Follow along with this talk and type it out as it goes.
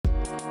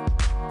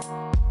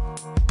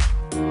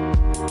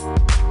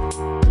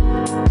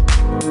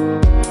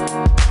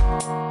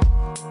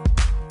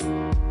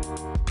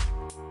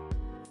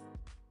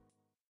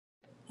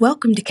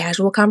Welcome to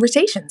Casual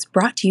Conversations,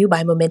 brought to you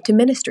by Momentum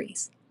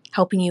Ministries,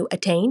 helping you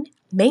attain,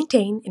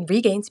 maintain, and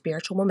regain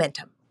spiritual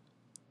momentum.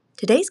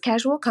 Today's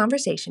casual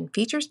conversation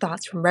features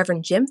thoughts from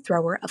Reverend Jim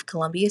Thrower of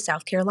Columbia,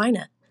 South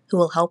Carolina, who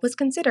will help us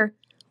consider,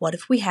 what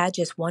if we had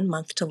just 1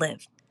 month to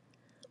live?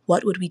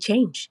 What would we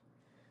change?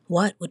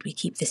 What would we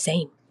keep the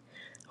same?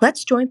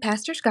 Let's join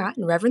Pastor Scott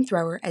and Reverend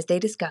Thrower as they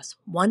discuss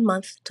 1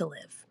 month to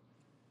live.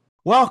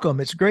 Welcome.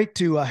 It's great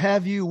to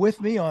have you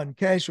with me on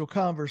Casual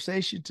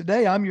Conversation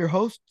today. I'm your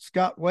host,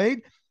 Scott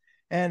Wade,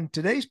 and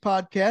today's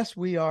podcast,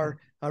 we are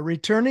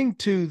returning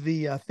to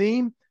the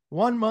theme,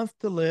 1 month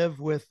to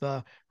live with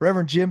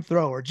Reverend Jim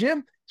Thrower.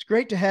 Jim, it's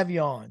great to have you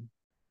on.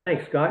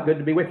 Thanks, Scott. Good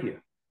to be with you.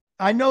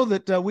 I know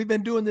that we've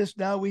been doing this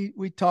now.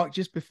 We talked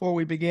just before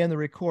we began the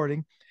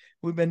recording.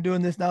 We've been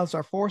doing this now. It's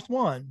our fourth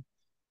one.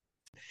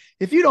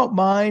 If you don't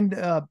mind,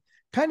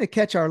 kind of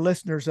catch our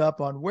listeners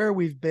up on where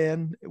we've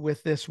been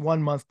with this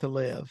 1 month to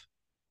live.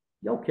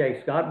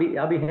 Okay, Scott,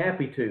 I'll be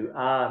happy to.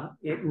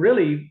 It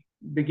really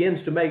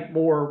begins to make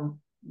more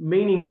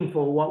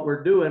meaningful what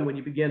we're doing when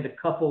you begin to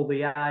couple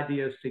the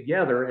ideas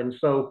together. And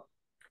so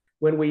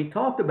when we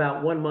talked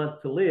about 1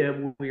 month to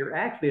live, we are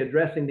actually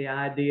addressing the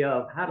idea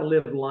of how to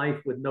live life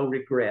with no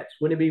regrets.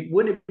 Wouldn't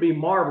it be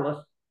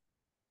marvelous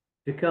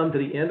to come to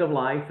the end of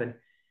life and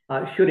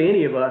should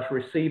any of us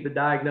receive the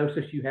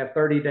diagnosis, you have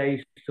 30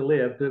 days to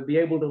live, to be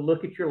able to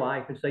look at your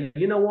life and say,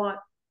 you know what,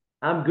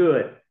 I'm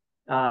good.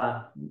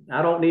 I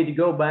don't need to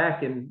go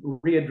back and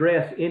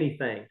readdress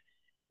anything.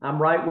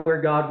 I'm right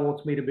where God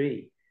wants me to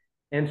be.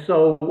 And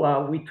so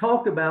we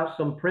talked about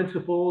some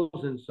principles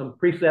and some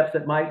precepts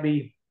that might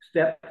be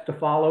steps to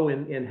follow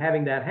in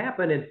having that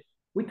happen. And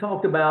we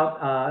talked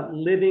about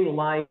living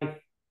life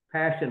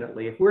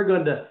passionately. If we're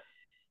going to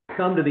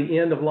come to the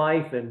end of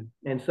life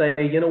and say,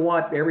 you know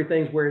what,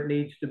 everything's where it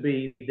needs to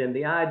be, then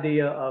the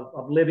idea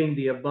of living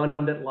the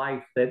abundant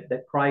life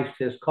that Christ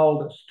has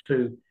called us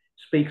to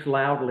speaks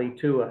loudly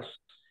to us.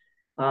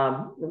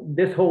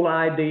 This whole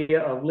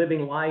idea of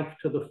living life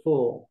to the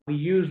full. We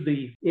use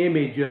the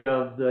image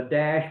of the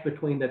dash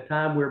between the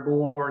time we're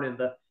born and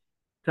the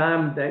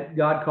time that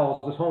God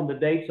calls us home. The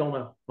date's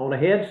on a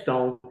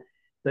headstone.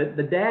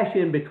 The dash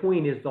in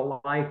between is the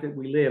life that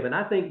we live. And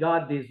I think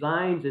God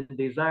designs and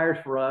desires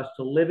for us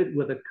to live it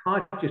with a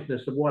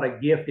consciousness of what a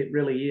gift it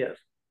really is.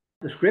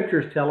 The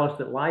scriptures tell us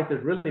that life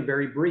is really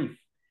very brief,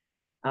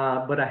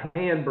 but a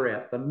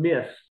handbreadth, a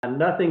mist,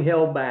 nothing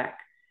held back,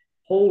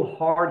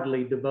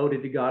 wholeheartedly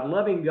devoted to God,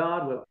 loving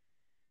God with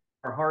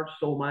our heart,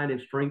 soul, mind,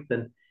 and strength,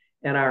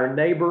 and our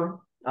neighbor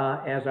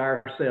as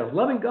ourselves.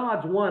 Loving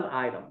God's one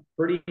item,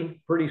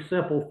 pretty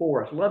simple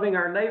for us. Loving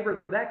our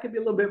neighbor, that can be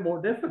a little bit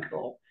more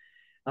difficult.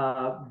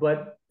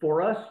 But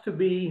for us to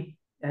be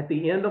at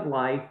the end of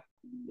life,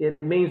 it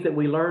means that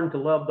we learn to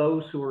love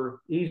those who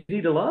are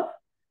easy to love,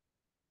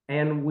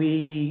 and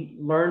we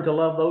learn to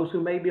love those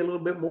who may be a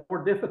little bit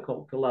more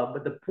difficult to love.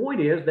 But the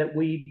point is that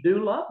we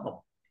do love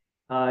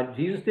them.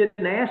 Jesus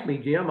didn't ask me,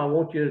 Jim, I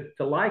want you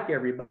to like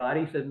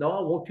everybody. He said, no,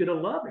 I want you to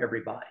love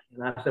everybody.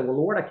 And I said, well,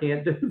 Lord, I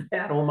can't do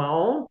that on my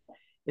own.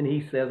 And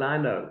he says, I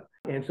know.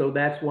 And so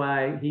that's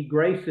why he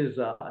graces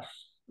us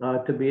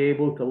to be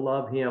able to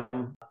love him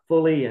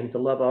fully and to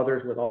love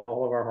others with all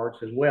of our hearts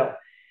as well.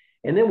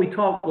 And then we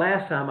talked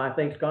last time, I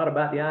think, Scott,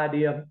 about the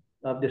idea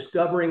of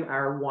discovering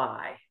our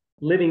why,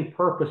 living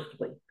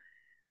purposefully.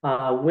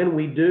 When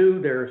we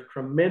do, there's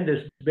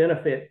tremendous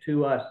benefit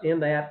to us in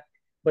that.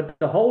 But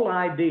the whole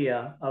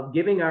idea of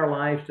giving our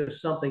lives to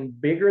something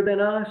bigger than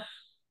us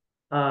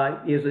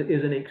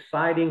is an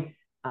exciting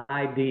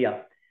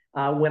idea.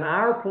 When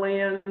our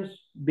plans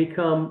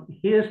become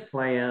his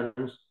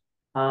plans,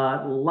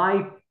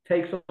 life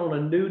takes on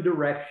a new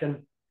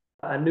direction,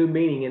 a new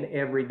meaning in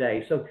every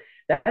day. So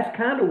that's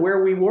kind of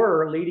where we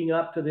were leading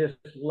up to this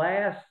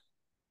last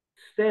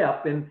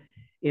step in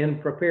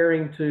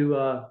preparing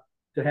to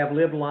have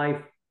lived life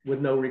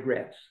with no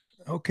regrets.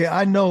 Okay,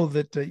 I know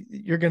that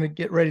you're going to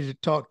get ready to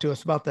talk to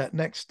us about that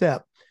next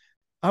step.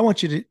 I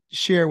want you to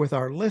share with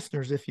our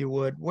listeners, if you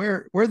would,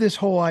 where this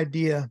whole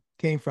idea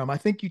came from. I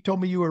think you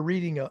told me you were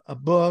reading a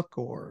book,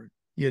 or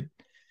you'd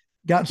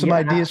gotten some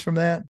ideas from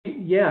that.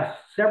 Yes,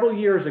 several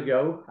years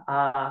ago,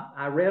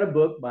 I read a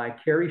book by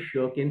Kerry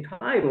Shook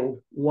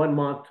entitled 1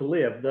 Month to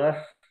Live, thus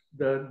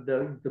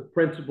the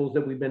principles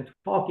that we've been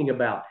talking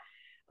about.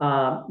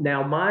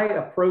 Now, my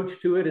approach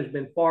to it has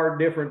been far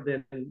different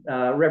than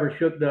Reverend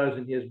Shook does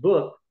in his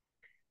book,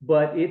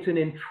 but it's an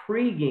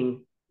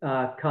intriguing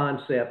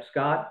concept,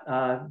 Scott,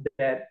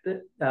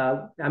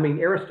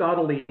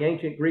 Aristotle, the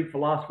ancient Greek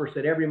philosopher,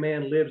 said every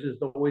man lives as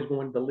though he's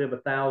going to live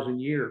 1,000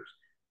 years.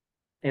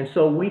 And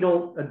so we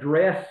don't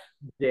address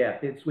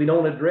death. We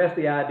don't address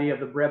the idea of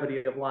the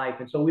brevity of life.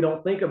 And so we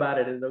don't think about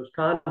it in those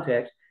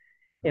contexts.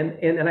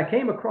 And I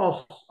came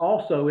across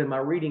also in my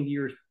reading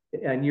years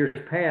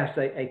past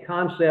a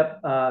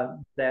concept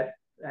that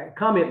a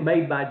comment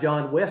made by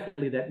John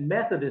Wesley that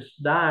Methodists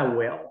die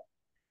well.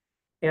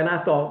 And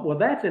I thought, well,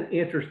 that's an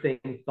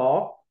interesting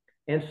thought.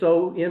 And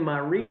so in my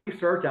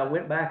research, I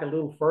went back a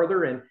little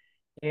further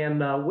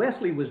And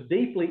Wesley was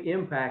deeply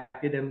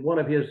impacted in one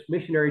of his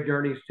missionary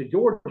journeys to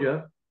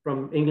Georgia,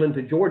 from England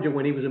to Georgia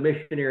when he was a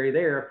missionary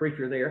there, a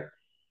preacher there,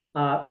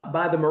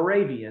 by the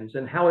Moravians,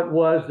 and how it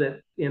was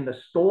that in the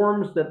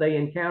storms that they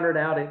encountered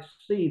out at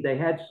sea, they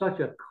had such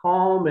a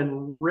calm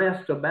and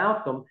rest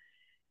about them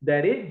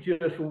that it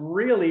just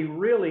really,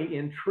 really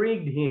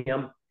intrigued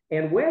him.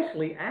 And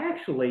Wesley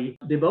actually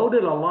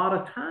devoted a lot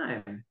of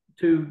time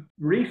to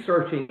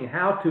researching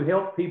how to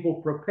help people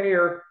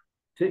prepare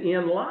to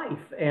end life.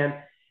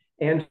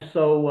 And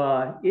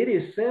so it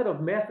is said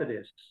of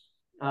Methodists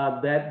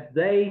that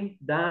they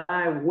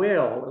die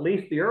well, at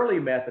least the early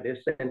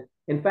Methodists. And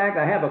in fact,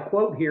 I have a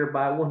quote here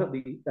by one of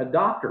the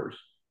doctors.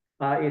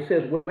 It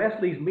says,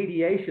 Wesley's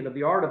mediation of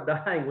the art of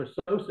dying was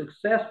so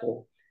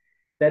successful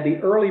that the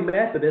early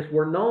Methodists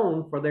were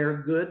known for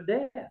their good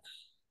deaths.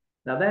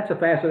 Now, that's a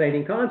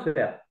fascinating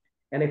concept.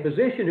 And a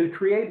physician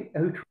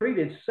who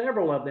treated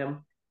several of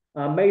them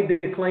made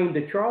the claim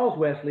to Charles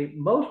Wesley,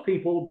 most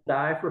people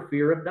die for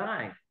fear of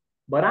dying,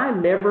 but I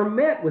never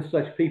met with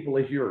such people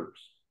as yours.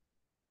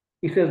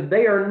 He says,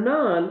 they are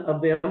none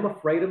of them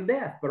afraid of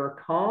death, but are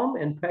calm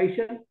and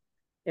patient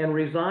and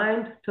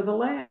resigned to the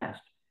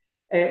last.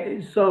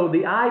 And so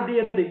the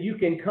idea that you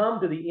can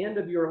come to the end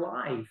of your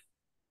life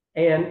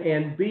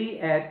and be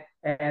at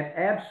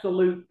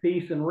absolute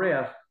peace and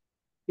rest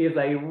is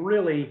a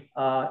really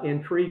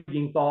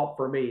intriguing thought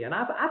for me. And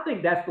I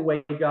think that's the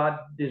way God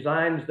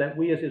designs that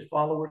we as his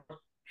followers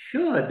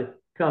should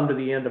come to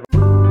the end of our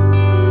life.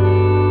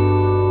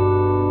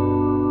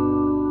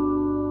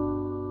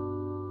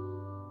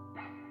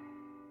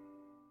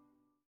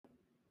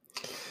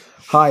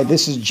 Hi,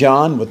 this is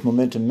John with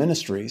Momentum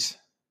Ministries.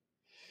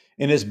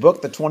 In his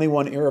book, The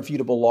 21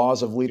 Irrefutable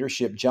Laws of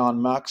Leadership,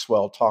 John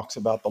Maxwell talks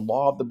about the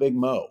law of the big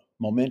Mo,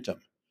 momentum.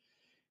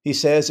 He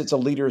says it's a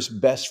leader's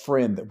best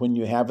friend, that when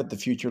you have it, the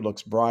future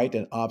looks bright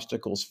and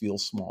obstacles feel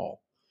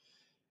small.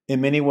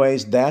 In many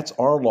ways, that's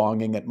our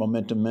longing at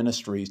Momentum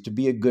Ministries, to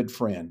be a good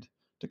friend,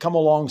 to come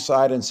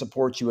alongside and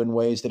support you in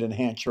ways that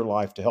enhance your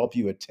life, to help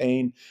you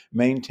attain,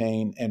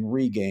 maintain, and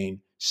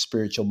regain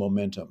spiritual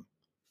momentum.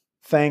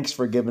 Thanks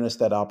for giving us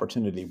that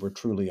opportunity. We're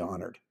truly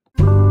honored.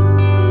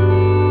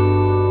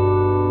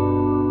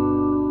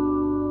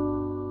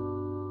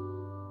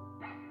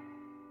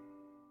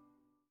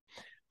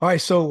 All right,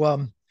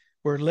 so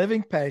we're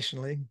living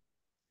passionately,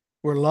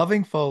 we're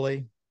loving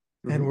fully,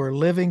 and we're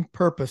living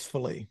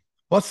purposefully.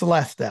 What's the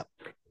last step?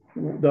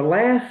 The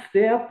last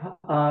step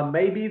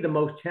may be the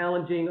most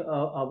challenging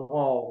of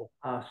all,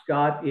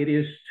 Scott. It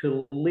is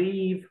to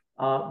leave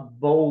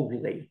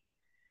boldly.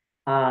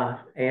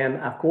 And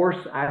of course,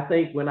 I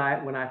think when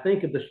I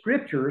think of the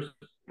scriptures,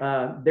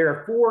 there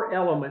are four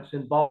elements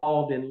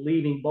involved in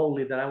leaving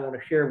boldly that I want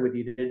to share with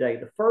you today.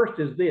 The first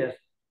is this,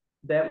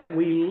 that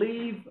we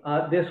leave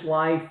this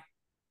life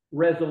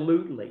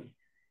resolutely.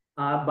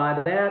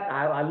 By that,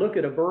 I look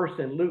at a verse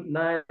in Luke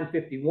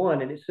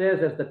 9:51, and it says,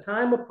 as the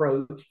time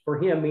approached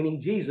for him,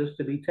 meaning Jesus,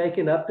 to be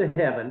taken up to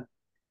heaven,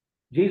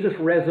 Jesus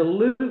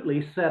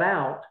resolutely set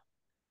out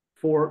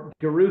for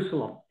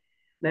Jerusalem.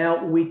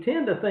 Now, we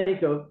tend to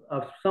think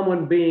of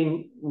someone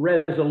being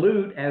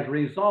resolute as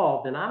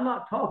resolved, and I'm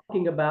not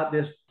talking about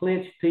this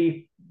clenched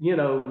teeth,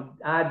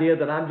 idea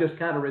that I'm just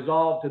kind of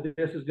resolved to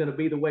this is going to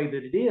be the way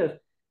that it is.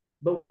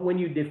 But when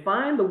you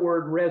define the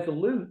word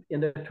resolute in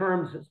the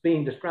terms that's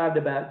being described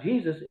about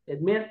Jesus, it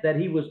meant that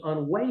he was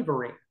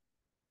unwavering.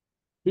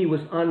 He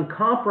was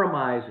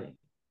uncompromising,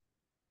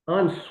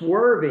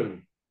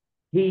 unswerving.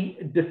 He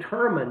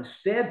determined,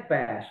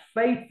 steadfast,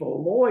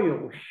 faithful,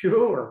 loyal,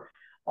 sure.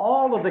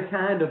 All of the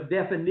kind of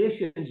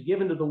definitions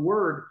given to the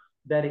word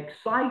that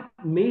excite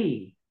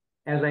me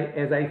as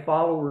a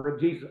follower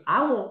of Jesus.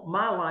 I want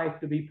my life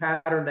to be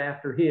patterned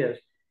after his.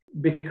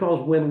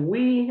 Because when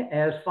we,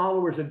 as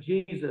followers of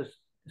Jesus,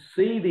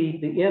 see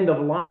the end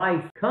of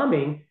life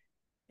coming,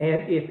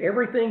 and if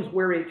everything's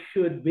where it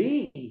should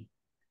be,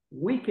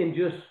 we can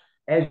just,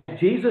 as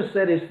Jesus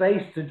set his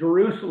face to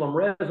Jerusalem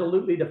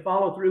resolutely to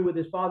follow through with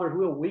his Father's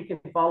will, we can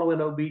follow in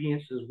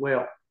obedience as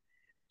well.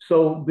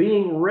 So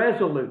being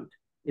resolute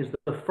is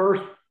the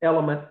first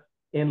element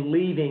in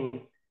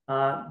leaving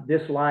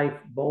this life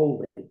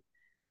boldly.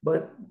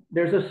 But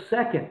there's a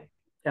second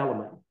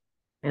element,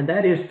 and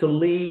that is to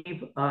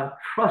leave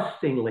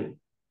trustingly,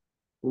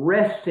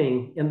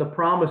 resting in the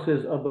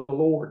promises of the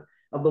Lord,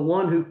 of the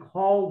one who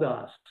called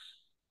us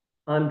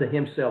unto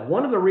himself.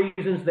 One of the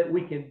reasons that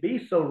we can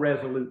be so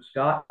resolute,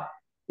 Scott,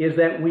 is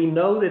that we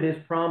know that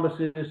his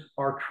promises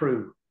are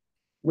true.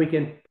 We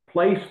can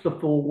place the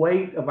full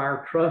weight of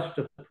our trust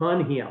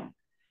upon him.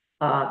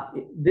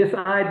 This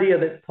idea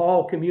that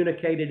Paul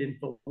communicated in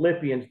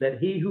Philippians, that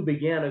he who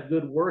began a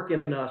good work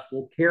in us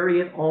will carry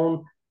it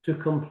on to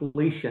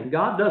completion.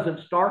 God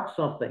doesn't start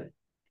something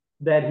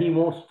that he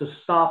wants to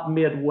stop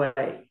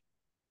midway.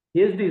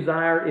 His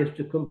desire is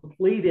to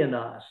complete in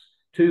us,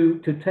 to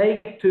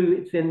take to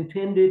its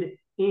intended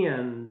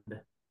end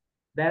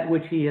that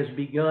which he has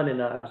begun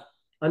in us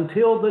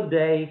until the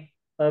day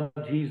of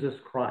Jesus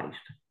Christ.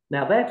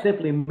 Now that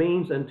simply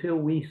means until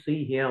we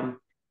see him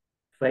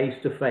face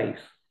to face.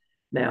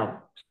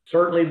 Now,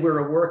 certainly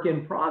we're a work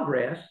in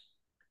progress,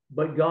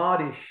 but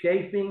God is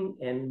shaping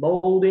and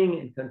molding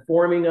and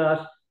conforming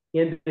us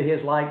into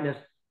his likeness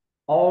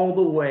all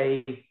the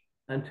way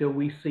until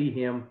we see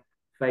him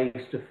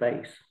face to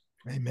face.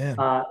 Amen.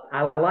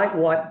 I like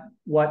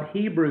what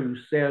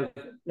Hebrews says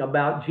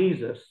about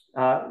Jesus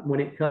when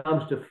it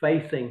comes to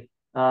facing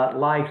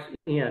life's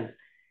end.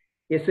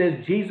 It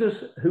says, Jesus,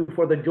 who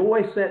for the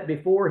joy set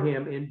before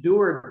him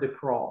endured the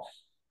cross,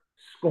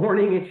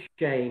 scorning its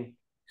shame,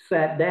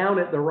 sat down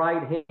at the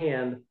right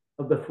hand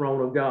of the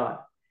throne of God.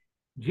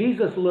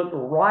 Jesus looked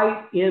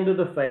right into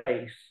the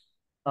face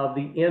of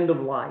the end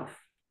of life.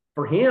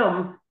 For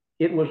him,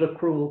 it was a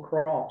cruel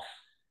cross.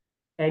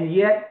 And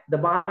yet the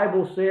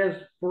Bible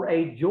says, for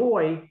a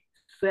joy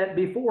set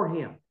before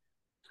him.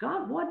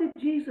 Scott, what did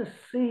Jesus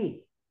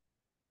see?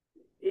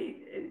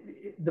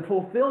 The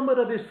fulfillment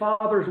of his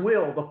Father's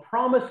will, the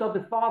promise of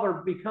the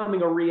Father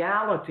becoming a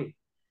reality.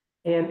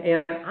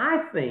 And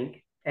I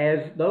think, as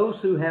those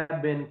who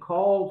have been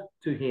called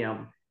to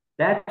him,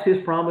 that's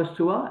his promise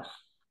to us.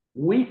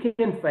 We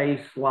can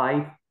face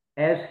life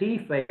as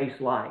he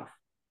faced life,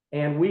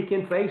 and we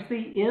can face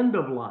the end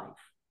of life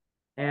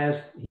as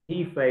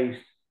he faced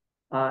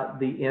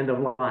the end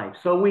of life.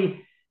 So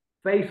we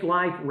face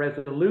life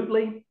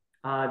resolutely.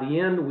 The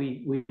end,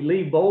 we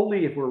leave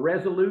boldly if we're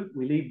resolute.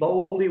 We leave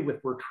boldly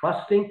if we're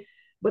trusting.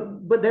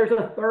 But there's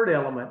a third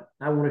element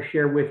I want to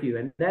share with you,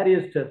 and that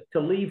is to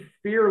leave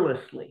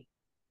fearlessly.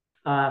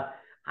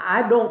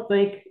 I don't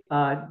think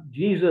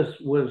Jesus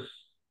was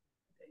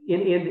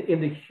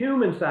in the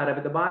human side of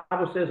it. The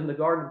Bible says in the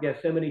Garden of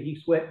Gethsemane, he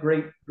sweat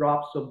great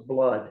drops of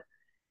blood.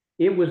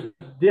 It was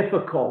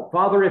difficult.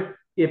 Father,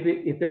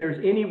 if there's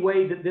any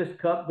way that this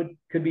cup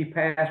could be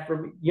passed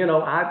from,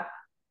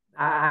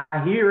 I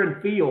hear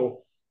and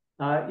feel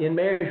in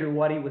measure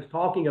what he was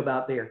talking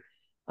about there.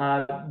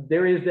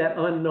 There is that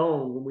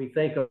unknown when we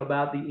think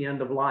about the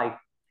end of life.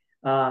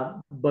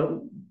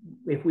 But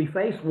if we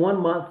face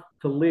 1 month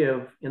to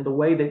live in the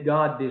way that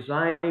God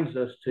designs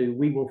us to,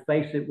 we will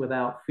face it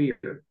without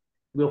fear.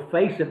 We'll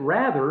face it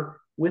rather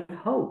with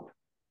hope.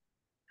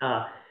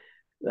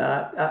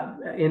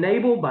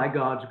 Enabled by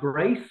God's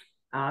grace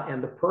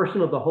and the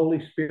person of the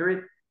Holy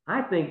Spirit,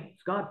 I think,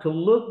 Scott, to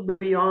look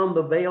beyond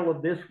the veil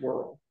of this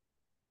world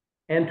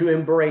and to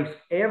embrace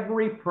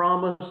every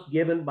promise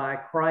given by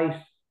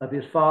Christ of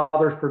his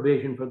Father's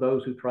provision for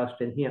those who trust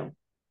in him.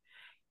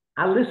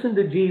 I listened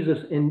to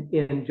Jesus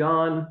in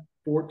John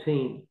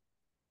 14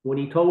 when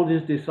he told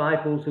his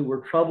disciples who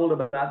were troubled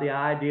about the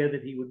idea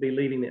that he would be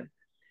leaving them.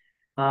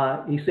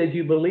 He said,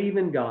 you believe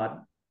in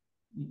God.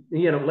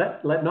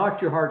 Let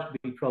not your hearts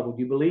be troubled.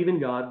 You believe in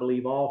God,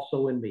 believe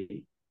also in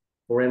me.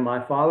 For in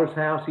my Father's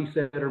house, he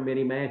said, are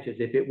many mansions.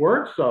 If it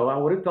weren't so, I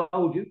would have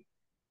told you.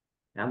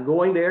 I'm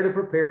going there to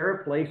prepare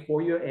a place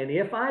for you. And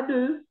if I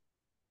do,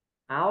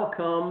 I'll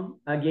come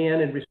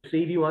again and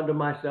receive you unto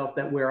myself,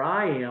 that where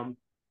I am,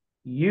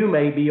 you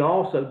may be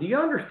also. Do you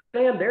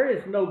understand? There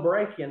is no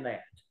break in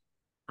that.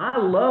 I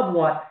love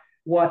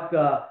what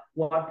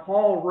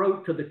Paul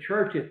wrote to the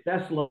church at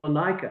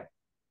Thessalonica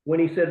when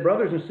he said,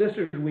 brothers and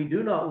sisters, we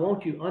do not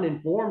want you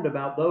uninformed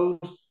about those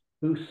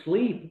who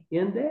sleep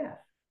in death,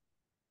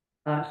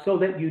 so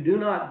that you do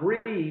not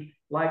grieve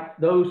like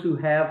those who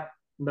have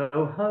no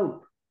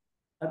hope.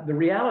 The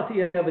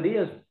reality of it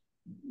is,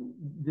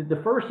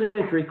 the first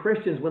century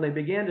Christians, when they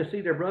began to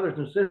see their brothers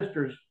and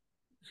sisters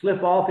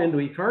slip off into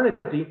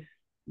eternity,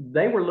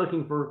 they were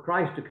looking for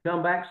Christ to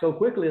come back so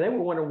quickly. They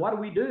were wondering, what do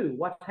we do?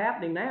 What's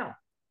happening now?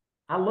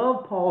 I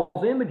love Paul's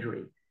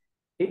imagery.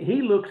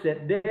 He looks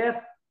at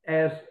death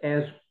as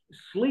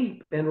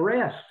sleep and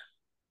rest.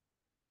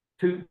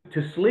 To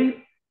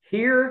sleep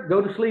here,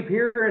 go to sleep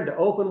here, and to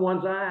open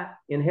one's eye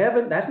in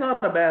heaven, that's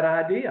not a bad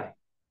idea.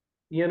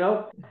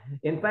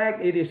 In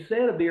fact, it is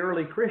said of the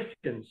early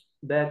Christians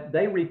that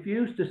they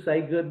refused to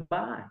say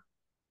goodbye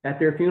at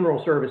their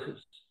funeral services.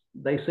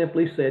 They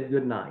simply said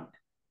good night.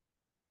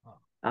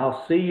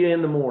 I'll see you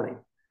in the morning.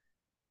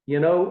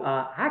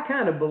 I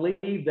kind of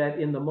believe that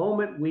in the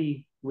moment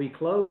we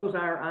close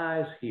our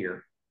eyes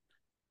here,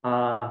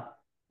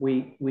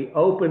 we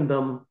open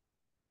them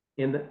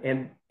into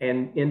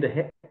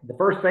the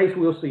first face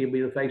we'll see will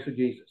be the face of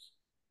Jesus.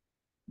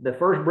 The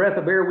first breath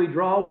of air we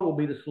draw will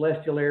be the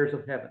celestial airs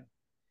of heaven.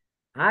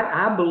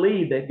 I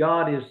believe that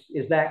God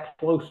is that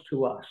close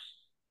to us.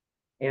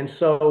 And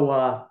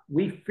so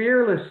we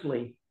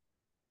fearlessly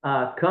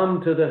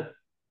come to the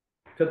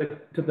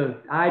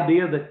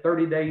idea that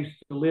 30 days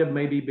to live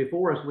may be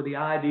before us, with the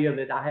idea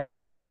that I have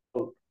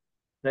hope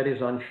that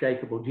is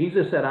unshakable.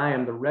 Jesus said, I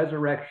am the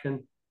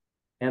resurrection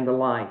and the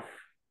life.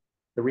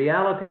 The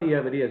reality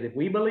of it is, if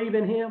we believe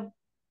in him,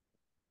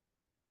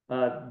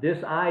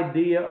 this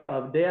idea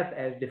of death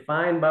as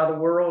defined by the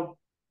world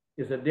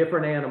is a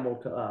different animal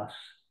to us.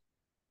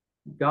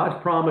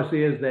 God's promise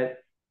is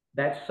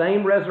that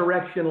same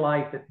resurrection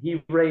life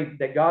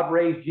that God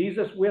raised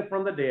Jesus with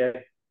from the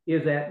dead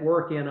is at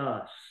work in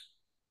us.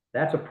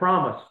 That's a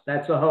promise.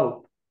 That's a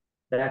hope.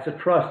 That's a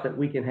trust that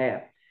we can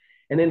have.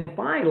 And then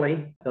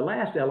finally, the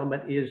last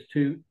element is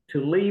to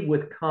lead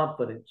with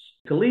confidence.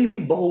 To lead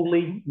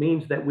boldly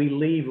means that we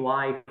leave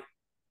life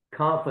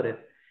confident.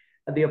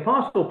 The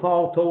Apostle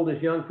Paul told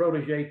his young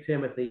protege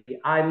Timothy,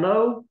 I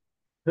know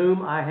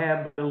whom I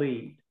have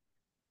believed,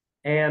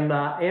 and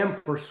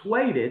am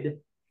persuaded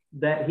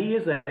that he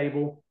is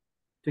able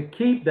to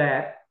keep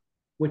that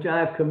which I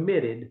have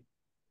committed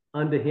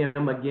unto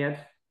him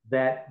against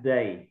that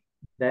day,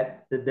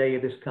 that the day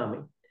of his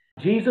coming.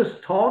 Jesus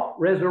taught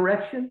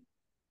resurrection.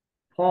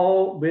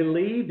 Paul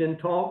believed and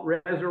taught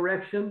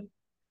resurrection.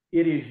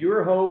 It is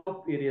your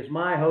hope. It is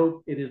my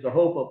hope. It is the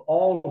hope of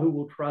all who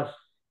will trust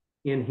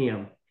in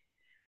him.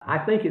 I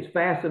think it's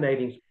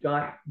fascinating,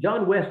 Scott.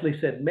 John Wesley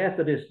said,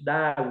 Methodists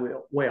die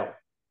well.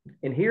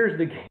 And here's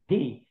the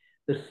key.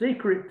 The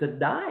secret to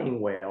dying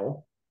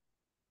well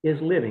is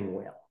living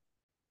well.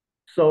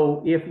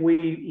 So if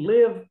we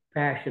live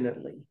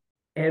passionately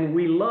and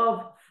we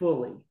love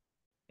fully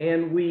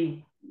and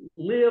we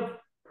live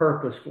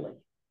purposefully,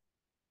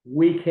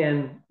 we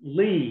can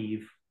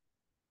leave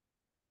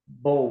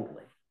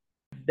boldly.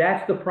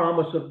 That's the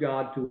promise of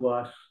God to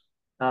us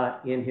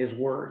in his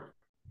word.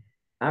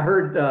 I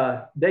heard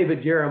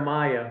David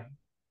Jeremiah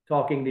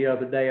talking the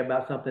other day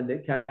about something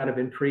that kind of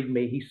intrigued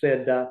me. He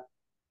said,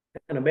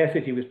 in a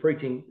message he was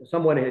preaching,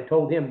 someone had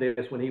told him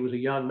this when he was a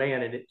young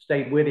man, and it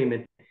stayed with him.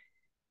 And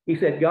he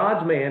said,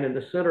 God's man in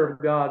the center of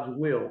God's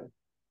will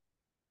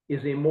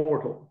is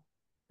immortal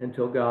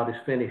until God is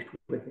finished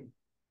with him.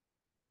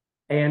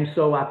 And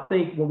so I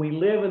think when we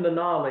live in the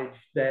knowledge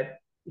that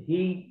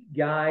he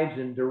guides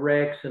and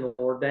directs and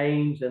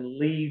ordains and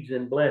leads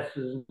and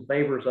blesses and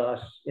favors us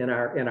in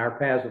our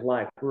paths of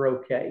life, we're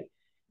okay.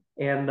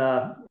 And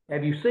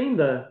have you seen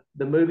the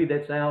movie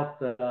that's out,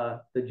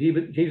 the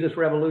Jesus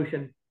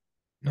Revolution?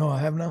 No, I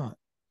have not.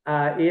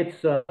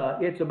 It's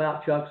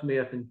about Chuck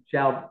Smith and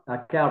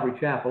Calvary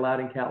Chapel out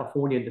in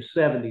California in the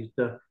 70s.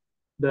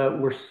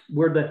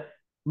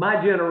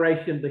 My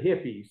generation, the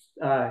hippies,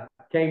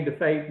 came to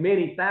faith.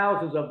 Many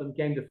thousands of them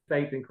came to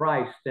faith in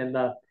Christ. And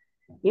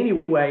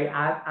anyway,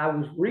 I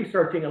was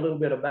researching a little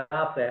bit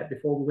about that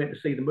before we went to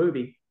see the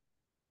movie.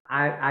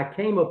 I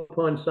came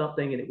upon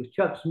something, and it was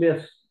Chuck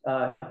Smith's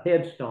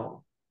headstone.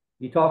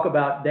 You talk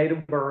about date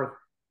of birth,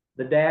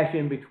 the dash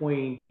in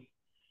between,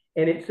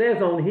 and it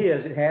says on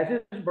his, it has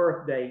his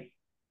birth date,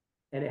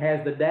 and it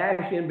has the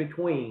dash in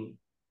between,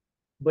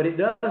 but it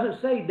doesn't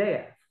say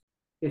death.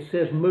 It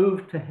says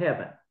moved to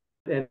heaven,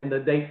 and the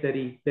date that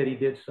he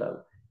did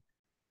so.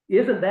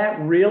 Isn't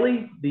that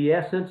really the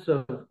essence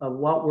of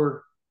what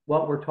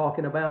we're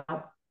talking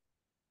about?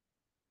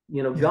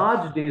 You know, yes.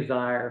 God's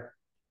desire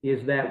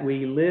is that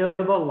we live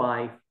a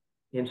life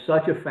in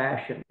such a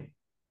fashion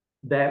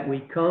that we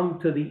come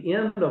to the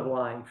end of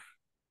life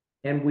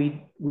and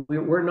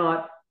we're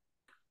not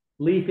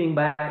leafing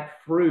back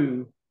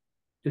through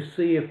to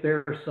see if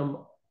there's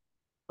some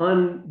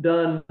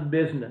undone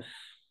business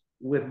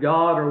with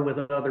God or with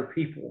other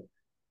people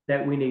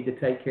that we need to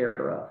take care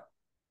of.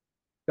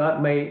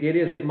 It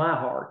is my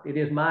heart, it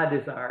is my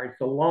desire, it's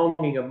the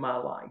longing of my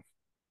life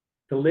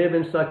to live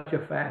in such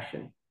a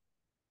fashion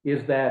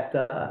is that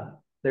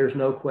there's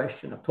no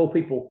question. I've told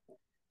people,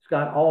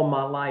 Scott, all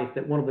my life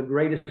that one of the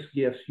greatest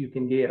gifts you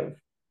can give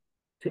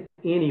to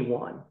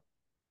anyone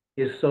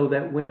is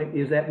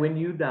that when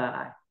you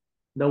die,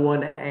 no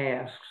one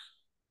asks,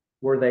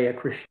 were they a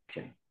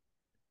Christian?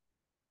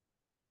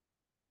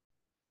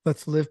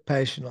 Let's live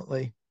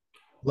passionately,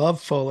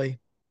 love fully,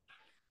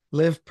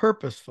 live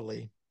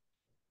purposefully,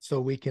 so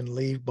we can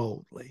leave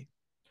boldly.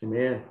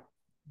 Amen.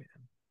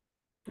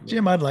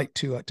 Jim, I'd like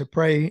to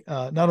pray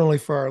not only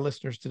for our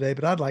listeners today,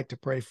 but I'd like to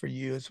pray for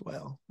you as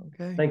well.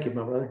 Okay. Thank you,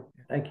 my brother.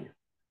 Thank you.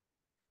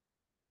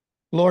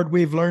 Lord,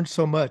 we've learned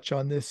so much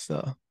on this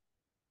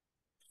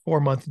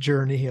 4-month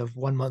journey of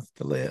 1 month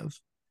to live.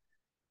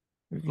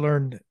 We've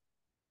learned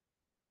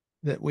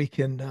that we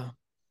can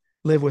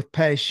live with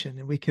passion,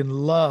 and we can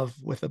love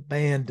with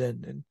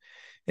abandon,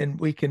 and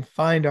we can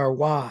find our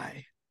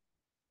why,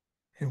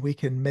 and we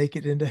can make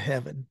it into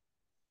heaven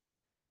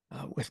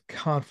with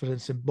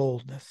confidence and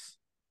boldness.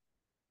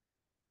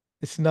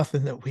 It's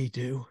nothing that we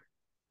do.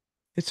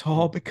 It's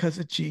all because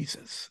of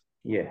Jesus.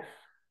 Yes.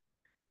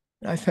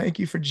 I thank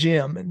you for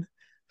Jim and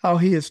how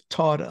he has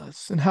taught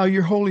us and how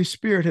your Holy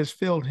Spirit has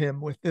filled him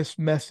with this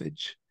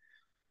message.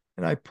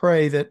 And I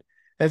pray that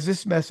as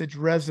this message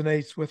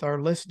resonates with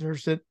our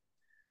listeners,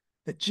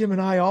 that Jim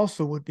and I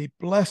also would be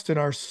blessed in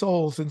our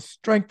souls and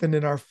strengthened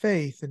in our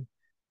faith and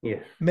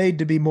yes, made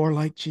to be more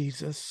like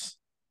Jesus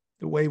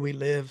the way we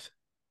live,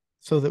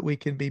 so that we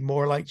can be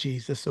more like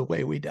Jesus the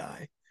way we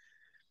die.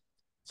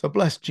 So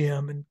bless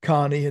Jim and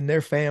Connie and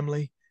their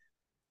family.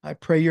 I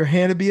pray your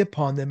hand to be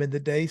upon them in the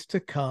days to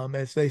come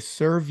as they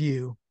serve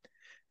you,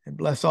 and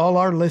bless all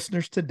our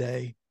listeners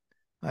today.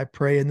 I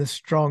pray in the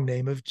strong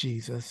name of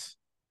Jesus.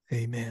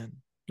 Amen.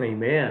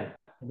 Amen.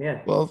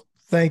 Amen. Well,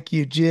 thank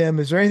you, Jim.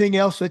 Is there anything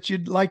else that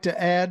you'd like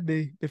to add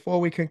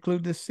before we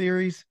conclude this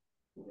series?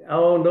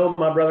 Oh, no,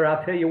 my brother.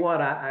 I'll tell you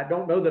what, I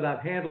don't know that I've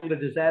handled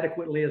it as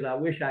adequately as I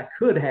wish I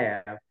could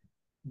have.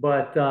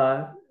 But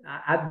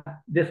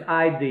this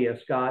idea,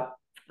 Scott,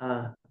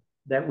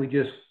 that we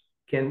just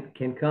can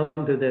come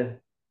to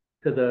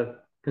the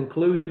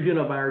conclusion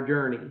of our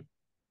journey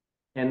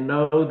and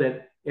know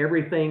that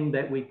everything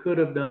that we could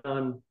have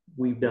done,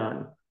 we've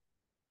done.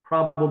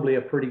 Probably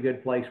a pretty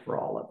good place for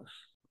all of us.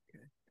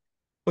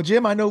 Well,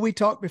 Jim, I know we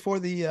talked before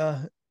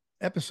the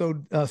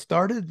episode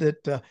started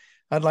that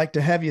I'd like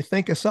to have you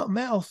think of something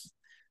else,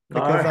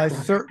 because I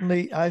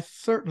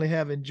certainly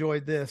have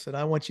enjoyed this, and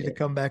I want you to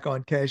come back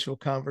on Casual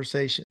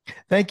Conversation.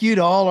 Thank you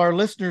to all our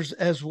listeners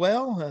as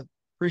well. I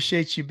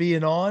appreciate you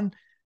being on.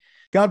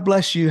 God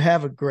bless you.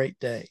 Have a great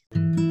day.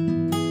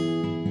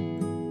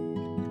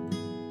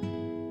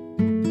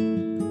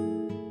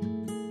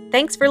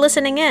 Thanks for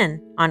listening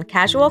in on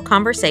Casual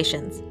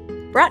Conversations,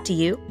 brought to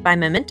you by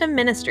Momentum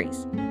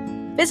Ministries.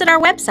 Visit our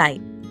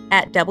website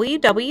at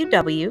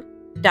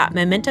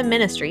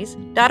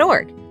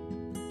www.momentumministries.org.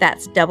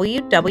 That's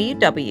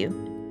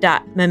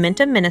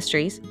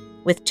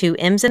www.momentumministries with 2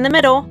 M's in the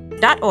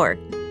middle.org.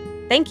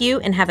 Thank you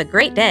and have a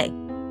great day.